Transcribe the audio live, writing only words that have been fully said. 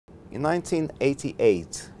In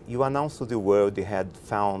 1988, you announced to the world you had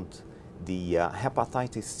found the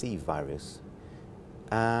hepatitis C virus.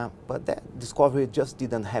 But that discovery just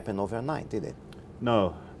didn't happen overnight, did it?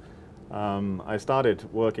 No. I started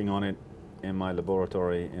working on it in my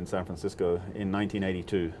laboratory in San Francisco in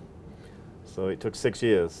 1982. So it took 6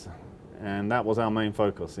 years, and that was our main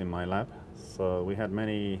focus in my lab. So we had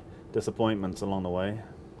many disappointments along the way,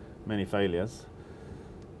 many failures,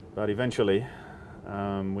 but eventually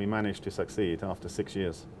we managed to succeed after 6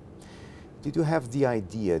 years. Did you have the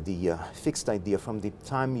idea, the fixed idea from the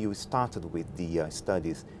time you started with the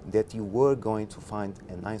studies that you were going to find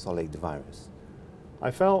and isolate the virus?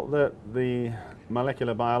 I felt that the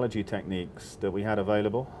molecular biology techniques that we had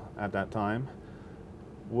available at that time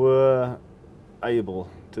were able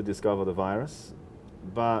to discover the virus,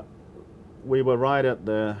 but we were right at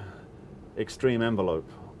the extreme envelope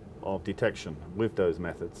of detection with those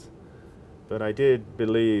methods. But I did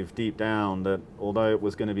believe deep down that although it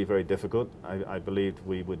was going to be very difficult, I believed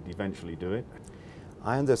we would eventually do it.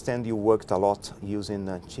 I understand you worked a lot using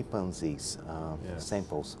chimpanzees Yes.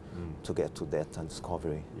 samples to get to that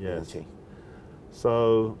discovery. Yes. didn't you?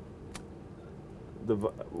 So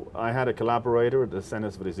I had a collaborator at the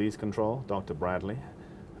Centers for Disease Control, Dr. Bradley,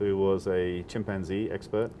 who was a chimpanzee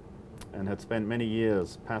expert and had spent many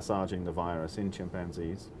years passaging the virus in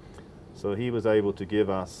chimpanzees. So he was able to give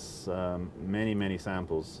us many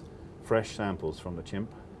samples, fresh samples from the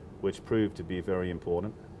chimp, which proved to be very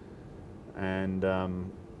important. And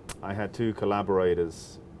I had two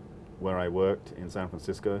collaborators where I worked in San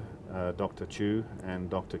Francisco, Dr. Chu and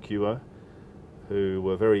Dr. Kuo, who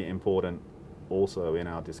were very important also in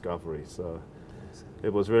our discovery. So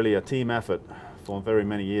it was really a team effort for very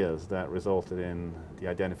many years that resulted in the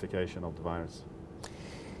identification of the virus.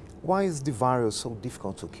 Why is the virus so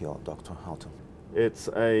difficult to cure, Dr. Houghton? It's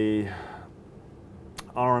a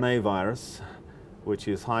RNA virus which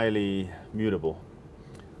is highly mutable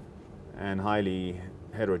and highly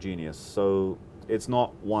heterogeneous. So it's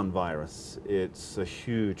not one virus, it's a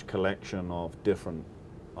huge collection of different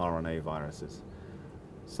RNA viruses.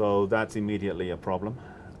 So that's immediately a problem.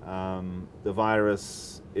 The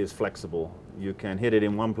virus is flexible. You can hit it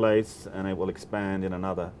in one place and it will expand in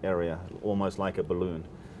another area, almost like a balloon.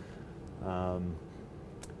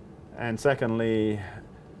 And secondly,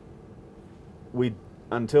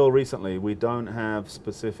 until recently, we don't have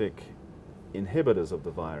specific inhibitors of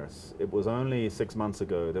the virus. It was only 6 months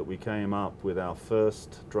ago that we came up with our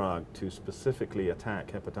first drug to specifically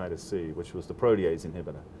attack hepatitis C, which was the protease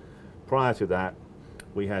inhibitor. Prior to that,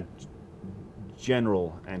 we had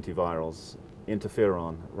general antivirals,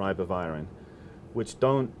 interferon, ribavirin, which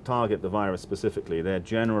don't target the virus specifically. They're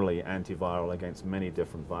generally antiviral against many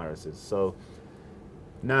different viruses. So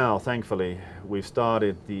now, thankfully, we've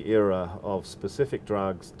started the era of specific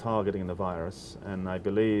drugs targeting the virus, and I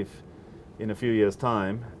believe in a few years'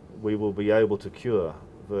 time, we will be able to cure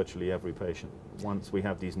virtually every patient once we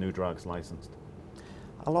have these new drugs licensed.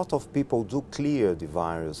 A lot of people do clear the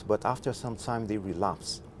virus, but after some time they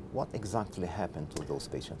relapse. What exactly happened to those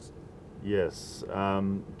patients? Yes,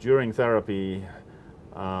 during therapy,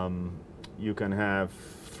 you can have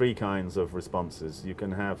three kinds of responses. You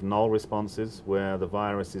can have null responses where the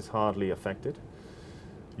virus is hardly affected.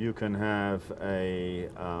 You can have a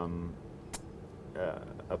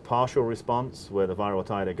partial response where the viral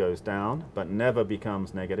titer goes down but never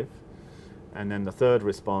becomes negative. And then the third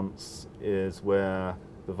response is where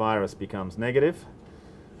the virus becomes negative,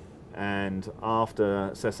 and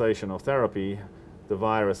after cessation of therapy, the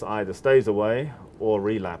virus either stays away or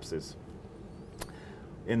relapses.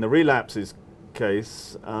 In the relapses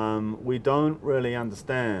case, we don't really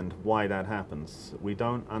understand why that happens. We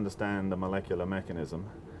don't understand the molecular mechanism.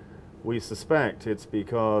 We suspect it's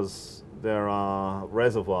because there are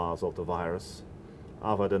reservoirs of the virus,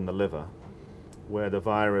 other than the liver, where the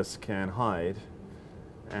virus can hide,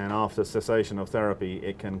 and after cessation of therapy,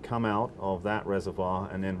 it can come out of that reservoir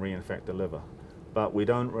and then reinfect the liver. But we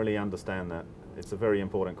don't really understand that. It's a very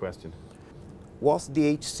important question. Was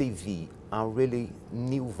the HCV a really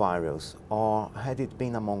new virus, or had it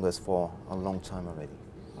been among us for a long time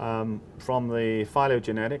already? From the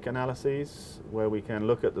phylogenetic analyses, where we can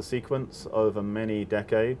look at the sequence over many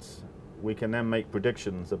decades, we can then make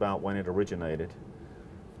predictions about when it originated.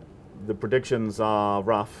 The predictions are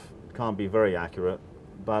rough, can't be very accurate,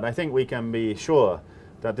 but I think we can be sure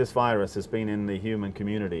that this virus has been in the human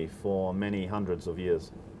community for many hundreds of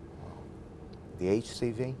years. The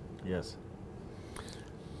HCV? Yes.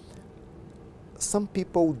 Some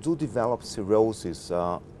people do develop cirrhosis,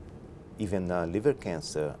 even liver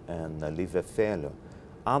cancer and liver failure.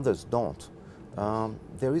 Others don't.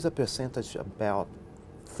 There is a percentage about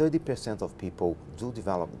 30% of people do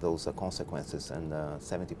develop those consequences and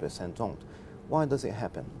 70% don't. Why does it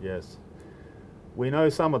happen? Yes. We know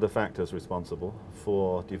some of the factors responsible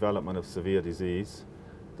for development of severe disease.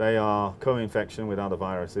 They are co-infection with other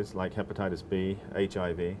viruses like hepatitis B,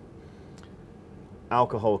 HIV,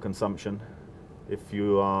 alcohol consumption. If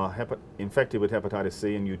you are infected with hepatitis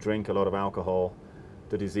C and you drink a lot of alcohol,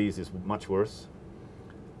 the disease is much worse.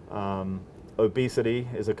 Obesity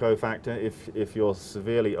is a cofactor. If you're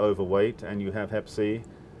severely overweight and you have hep C,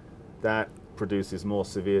 that produces more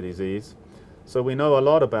severe disease. So we know a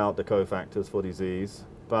lot about the cofactors for disease,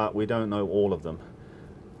 but we don't know all of them.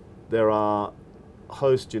 There are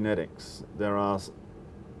host genetics. There are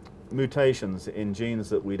mutations in genes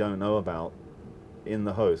that we don't know about in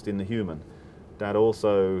the host, in the human, that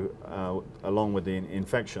also, along with the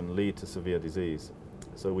infection, lead to severe disease.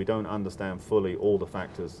 So we don't understand fully all the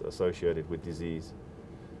factors associated with disease.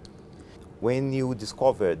 When you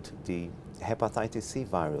discovered the hepatitis C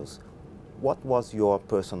virus, what was your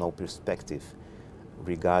personal perspective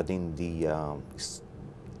regarding the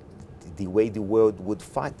way the world would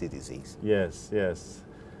fight the disease? Yes, yes.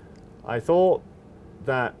 I thought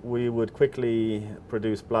that we would quickly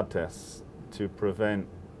produce blood tests to prevent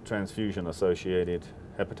transfusion-associated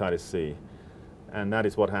hepatitis C, and that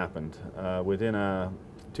is what happened. Within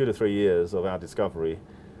 2 to 3 years of our discovery,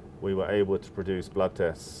 we were able to produce blood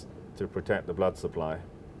tests to protect the blood supply.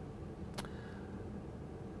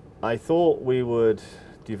 I thought we would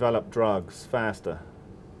develop drugs faster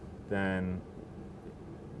than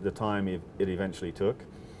the time it eventually took.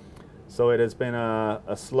 So it has been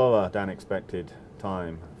a slower than expected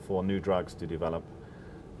time for new drugs to develop.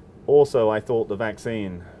 Also, I thought the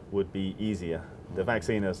vaccine would be easier. The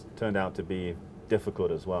vaccine has turned out to be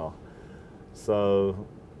difficult as well. So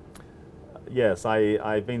yes,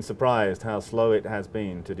 I've been surprised how slow it has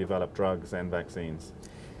been to develop drugs and vaccines.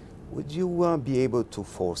 Would you be able to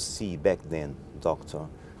foresee back then, Doctor,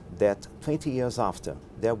 that 20 years after,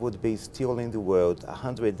 there would be still in the world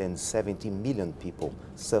 170 million people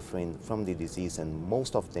suffering from the disease and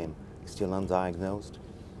most of them still undiagnosed?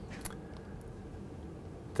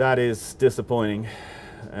 That is disappointing.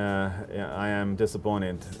 I am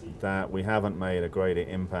disappointed that we haven't made a greater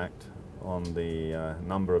impact on the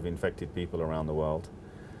number of infected people around the world.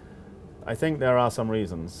 I think there are some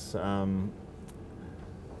reasons.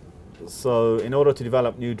 So in order to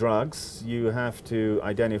develop new drugs, you have to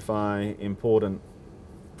identify important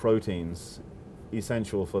proteins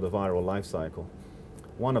essential for the viral life cycle.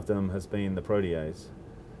 One of them has been the protease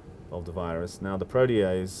of the virus. Now the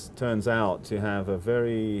protease turns out to have a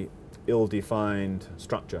very ill-defined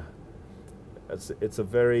structure. It's a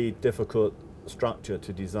very difficult structure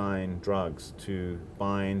to design drugs to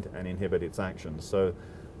bind and inhibit its action. So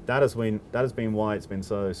that has been why it's been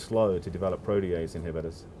so slow to develop protease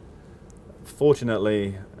inhibitors.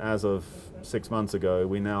 Fortunately, as of 6 months ago,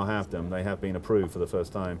 we now have them. They have been approved for the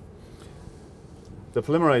first time. The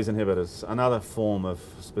polymerase inhibitors, another form of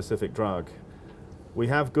specific drug. We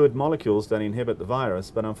have good molecules that inhibit the virus,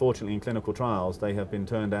 but unfortunately in clinical trials they have been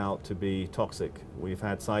turned out to be toxic. We've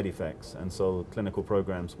had side effects, and so clinical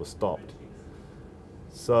programs were stopped.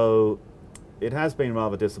 So it has been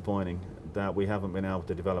rather disappointing that we haven't been able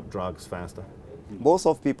to develop drugs faster. Most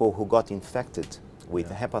of people who got infected with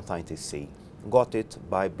hepatitis C got it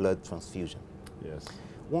by blood transfusion. Yes.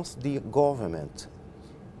 Once the government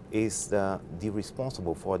is the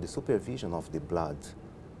responsible for the supervision of the blood,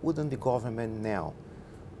 wouldn't the government now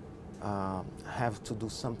have to do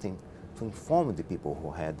something to inform the people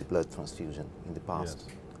who had the blood transfusion in the past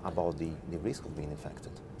about the risk of being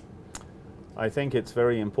infected? I think it's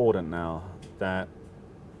very important now that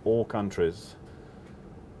all countries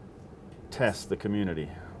test the community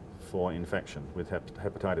for infection with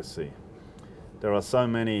hepatitis C. There are so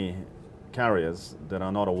many carriers that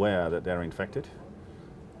are not aware that they're infected,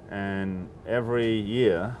 and every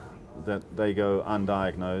year that they go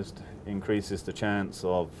undiagnosed increases the chance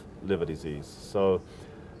of liver disease. So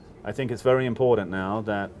I think it's very important now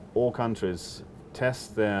that all countries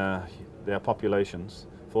test their populations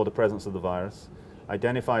for the presence of the virus,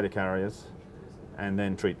 identify the carriers, and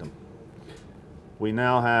then treat them. We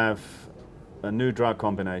now have a new drug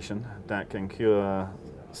combination that can cure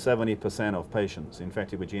 70% of patients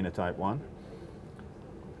infected with genotype 1.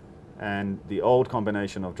 And the old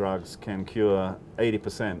combination of drugs can cure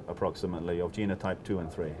 80% approximately of genotype 2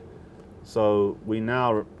 and 3. So we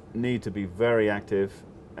now need to be very active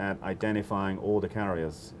at identifying all the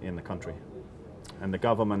carriers in the country. And the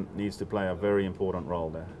government needs to play a very important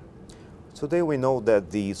role there. Today we know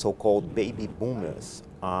that the so-called baby boomers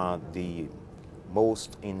are the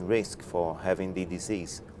most in risk for having the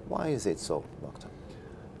disease. Why is it so, Doctor?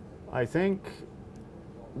 I think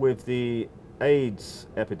with the AIDS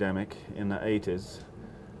epidemic in the 80s,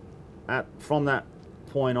 from that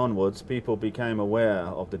point onwards, people became aware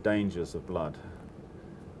of the dangers of blood.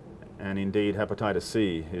 And indeed, hepatitis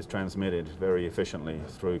C is transmitted very efficiently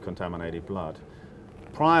through contaminated blood.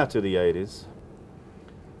 Prior to the 80s,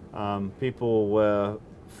 people were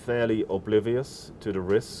fairly oblivious to the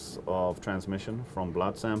risks of transmission from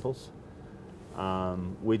blood samples.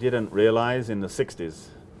 We didn't realize in the 60s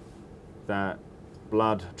that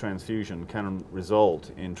blood transfusion can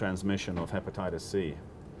result in transmission of hepatitis C,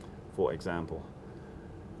 for example.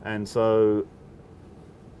 And so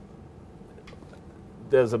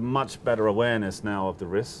there's a much better awareness now of the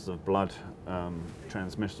risks of blood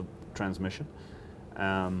transmission.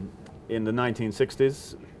 In the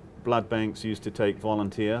 1960s, blood banks used to take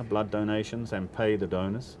volunteer blood donations and pay the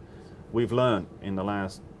donors. We've learned in the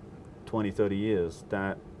last 20, 30 years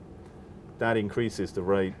that that increases the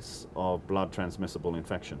rates of blood transmissible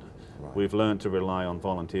infection. Right. We've learned to rely on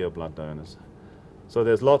volunteer blood donors. So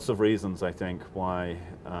there's lots of reasons, I think, why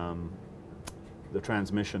the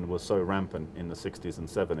transmission was so rampant in the 60s and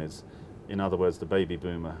 70s. In other words, the baby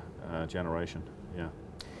boomer generation. Yeah.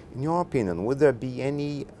 In your opinion, would there be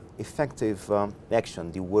any effective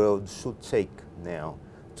action the world should take now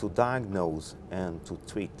to diagnose and to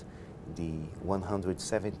treat the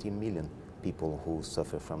 170 million people who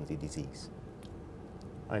suffer from the disease?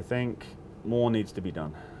 I think more needs to be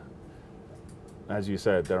done. As you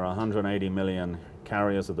said, there are 180 million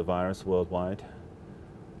carriers of the virus worldwide.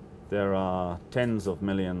 There are tens of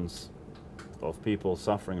millions of people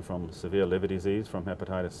suffering from severe liver disease from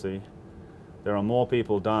hepatitis C. There are more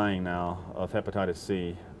people dying now of hepatitis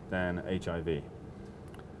C than HIV.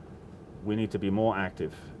 We need to be more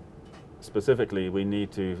active. Specifically, we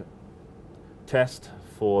need to test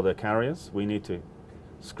for the carriers. We need to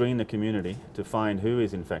screen the community to find who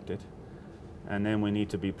is infected, and then we need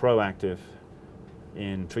to be proactive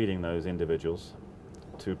in treating those individuals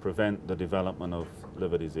to prevent the development of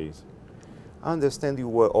liver disease. I understand you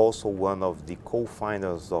were also one of the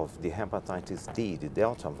co-founders of the hepatitis D, the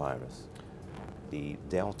Delta virus, the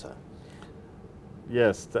Delta.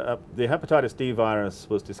 Yes, the hepatitis D virus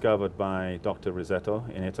was discovered by Dr. Risetto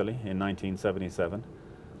in Italy in 1977.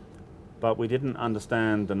 But we didn't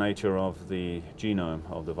understand the nature of the genome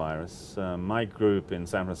of the virus. My group in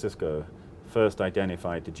San Francisco first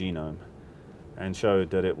identified the genome and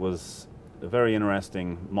showed that it was a very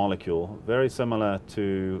interesting molecule, very similar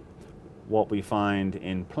to what we find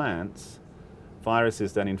in plants,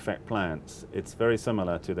 viruses that infect plants. It's very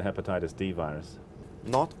similar to the hepatitis D virus.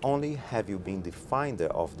 Not only have you been the finder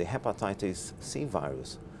of the hepatitis C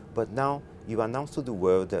virus, but now you announced to the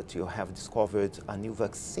world that you have discovered a new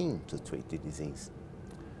vaccine to treat the disease.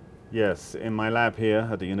 Yes, in my lab here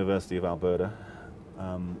at the University of Alberta,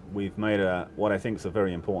 we've made what I think is a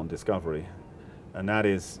very important discovery, and that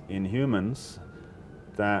is in humans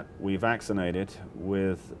that we vaccinated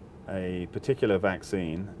with a particular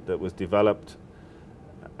vaccine that was developed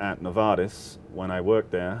at Novartis when I worked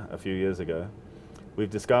there a few years ago. We've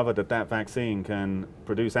discovered that that vaccine can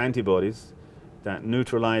produce antibodies that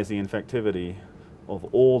neutralize the infectivity of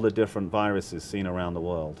all the different viruses seen around the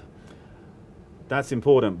world. That's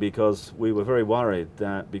important because we were very worried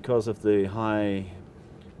that because of the high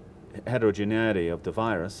heterogeneity of the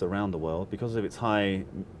virus around the world, because of its high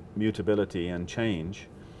mutability and change,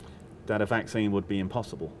 that a vaccine would be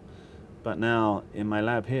impossible. But now in my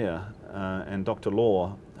lab here, and Dr.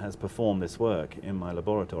 Law has performed this work in my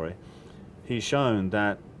laboratory, he's shown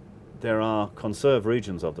that there are conserved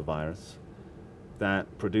regions of the virus that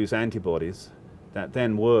produce antibodies that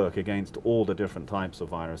then work against all the different types of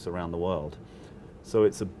virus around the world. So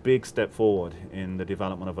it's a big step forward in the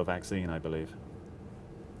development of a vaccine, I believe.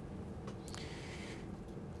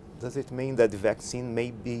 Does it mean that the vaccine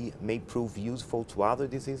may prove useful to other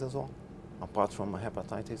diseases as well, apart from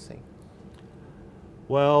hepatitis C?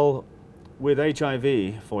 Well, with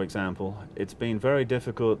HIV, for example, it's been very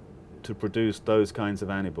difficult to produce those kinds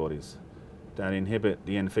of antibodies that inhibit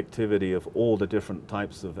the infectivity of all the different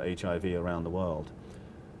types of HIV around the world.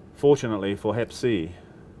 Fortunately for Hep C,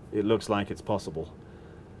 it looks like it's possible.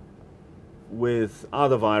 With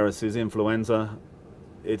other viruses, influenza,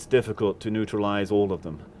 it's difficult to neutralize all of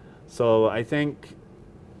them. So I think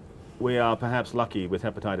we are perhaps lucky with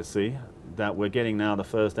hepatitis C that we're getting now the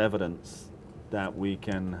first evidence that we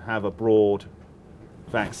can have a broad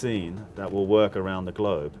vaccine that will work around the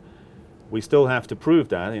globe. We still have to prove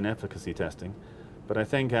that in efficacy testing, but I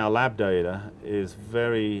think our lab data is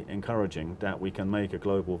very encouraging that we can make a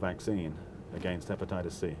global vaccine against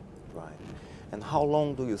hepatitis C. Right. And how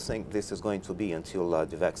long do you think this is going to be until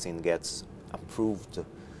the vaccine gets approved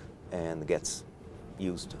and gets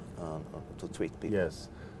used to treat people? Yes.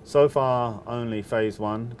 So far, only phase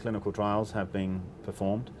 1 clinical trials have been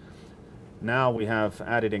performed. Now we have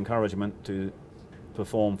added encouragement to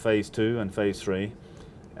perform phase 2 and phase 3,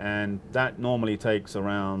 and that normally takes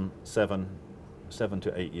around 7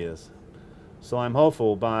 to 8 years. So I'm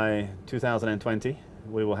hopeful by 2020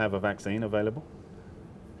 we will have a vaccine available.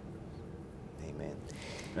 Amen.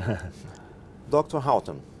 Dr.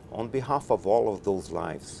 Houghton, on behalf of all of those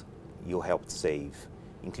lives you helped save,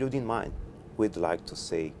 including mine, we'd like to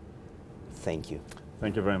say thank you.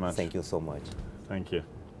 Thank you very much. Thank you so much. Thank you.